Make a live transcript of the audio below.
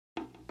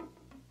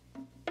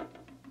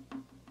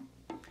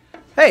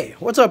Hey,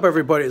 what's up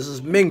everybody? This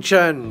is Ming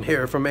Chen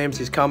here from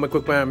AMC's Comic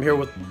Book Man. I'm here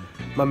with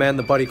my man,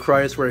 the Buddy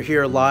Christ. We're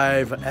here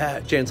live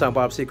at Jay and Silent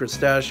Bob's Secret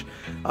Stash.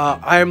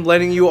 I'm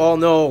letting you all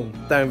know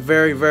that I'm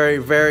very, very,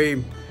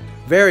 very,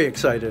 very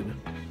excited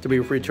to be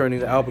returning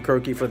to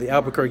Albuquerque for the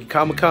Albuquerque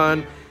Comic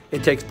Con.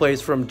 It takes place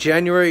from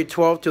January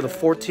 12th to the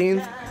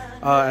 14th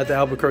at the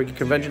Albuquerque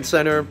Convention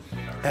Center.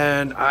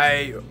 And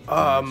I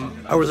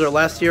was there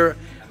last year.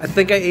 I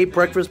think I ate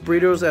breakfast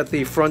burritos at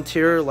the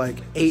Frontier like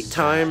 8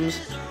 times.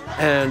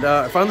 And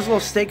I found this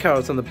little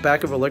steakhouse on the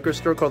back of a liquor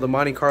store called the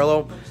Monte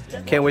Carlo.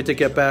 Can't wait to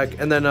get back.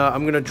 And then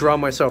I'm going to drown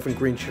myself in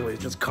green chilies,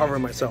 just cover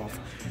myself.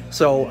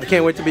 So I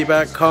can't wait to be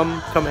back. Come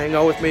hang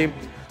out with me,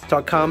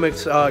 talk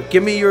comics.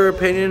 Give me your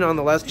opinion on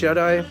The Last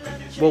Jedi.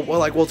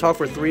 We'll talk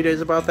for 3 days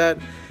about that.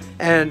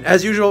 And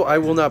as usual, I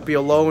will not be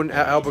alone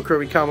at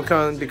Albuquerque Comic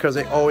Con because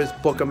they always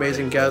book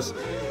amazing guests.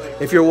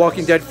 If you're a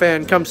Walking Dead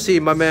fan, come see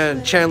my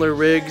man Chandler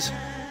Riggs.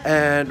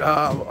 And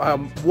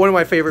one of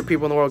my favorite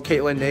people in the world,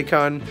 Katelyn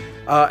Nacon,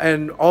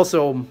 and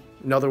also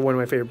another one of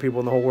my favorite people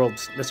in the whole world,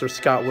 Mr.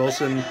 Scott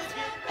Wilson.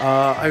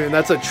 I mean,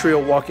 that's a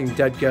trio Walking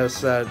Dead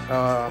guest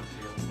that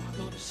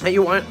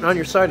you want on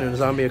your side in a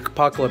zombie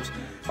apocalypse.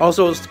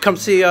 Also, come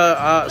see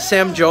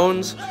Sam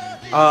Jones.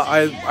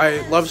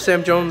 I love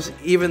Sam Jones,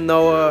 even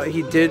though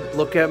he did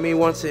look at me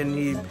once and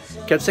he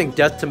kept saying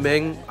 "death to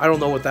Ming." I don't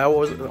know what that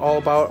was all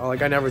about.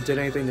 Like, I never did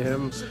anything to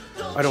him,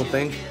 I don't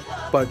think.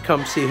 But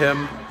come see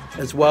him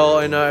as well.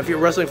 And if you're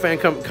a wrestling fan,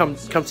 come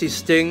see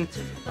Sting.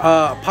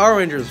 Power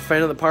Rangers,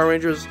 fan of the Power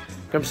Rangers,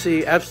 come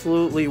see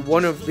absolutely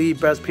one of the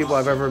best people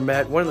I've ever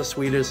met, one of the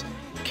sweetest,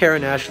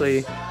 Karan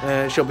Ashley,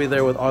 and she'll be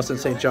there with Austin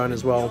St. John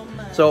as well.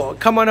 So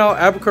come on out,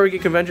 Albuquerque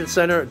Convention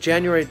Center,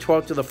 January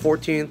 12th to the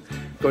 14th.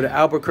 Go to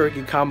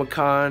Albuquerque Comic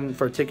Con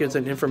for tickets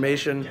and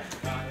information.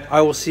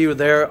 I will see you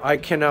there. I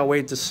cannot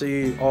wait to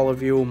see all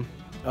of you.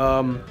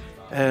 Yeah,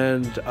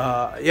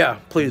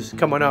 please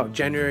come on out,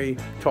 January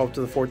 12th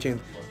to the 14th.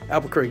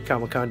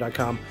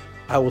 AlbuquerqueComicCon.com.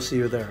 I will see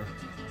you there.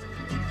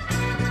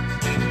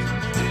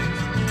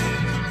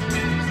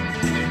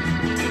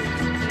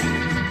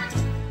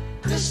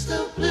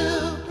 Crystal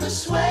blue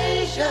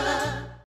persuasion.